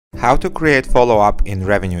How to create follow-up in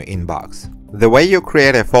Revenue Inbox. The way you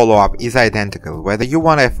create a follow-up is identical, whether you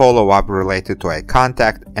want a follow-up related to a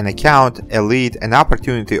contact, an account, a lead, an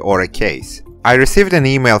opportunity, or a case. I received an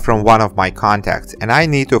email from one of my contacts and I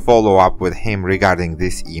need to follow up with him regarding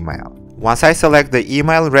this email. Once I select the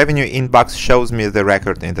email, Revenue Inbox shows me the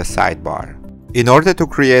record in the sidebar. In order to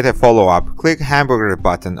create a follow-up, click hamburger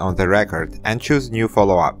button on the record and choose New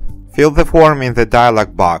Follow-up. Fill the form in the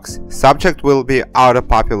dialog box. Subject will be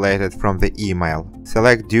auto-populated from the email.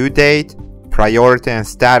 Select due date, priority and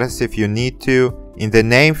status if you need to. In the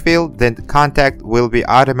name field, the contact will be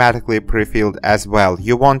automatically pre-filled as well.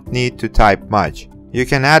 You won't need to type much. You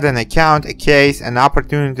can add an account, a case, an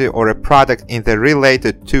opportunity, or a product in the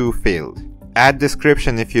related to field. Add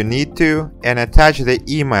description if you need to, and attach the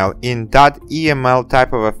email in .eml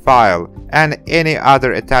type of a file and any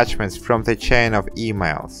other attachments from the chain of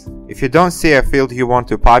emails. If you don't see a field you want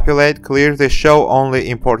to populate, clear the Show Only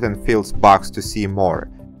Important Fields box to see more.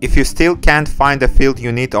 If you still can't find the field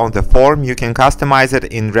you need on the form, you can customize it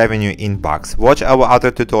in Revenue Inbox. Watch our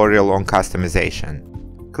other tutorial on customization.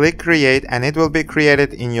 Click Create and it will be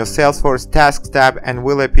created in your Salesforce Tasks tab and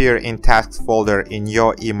will appear in Tasks folder in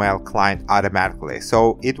your email client automatically,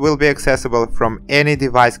 so it will be accessible from any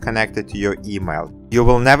device connected to your email. You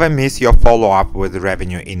will never miss your follow-up with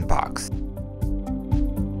Revenue Inbox.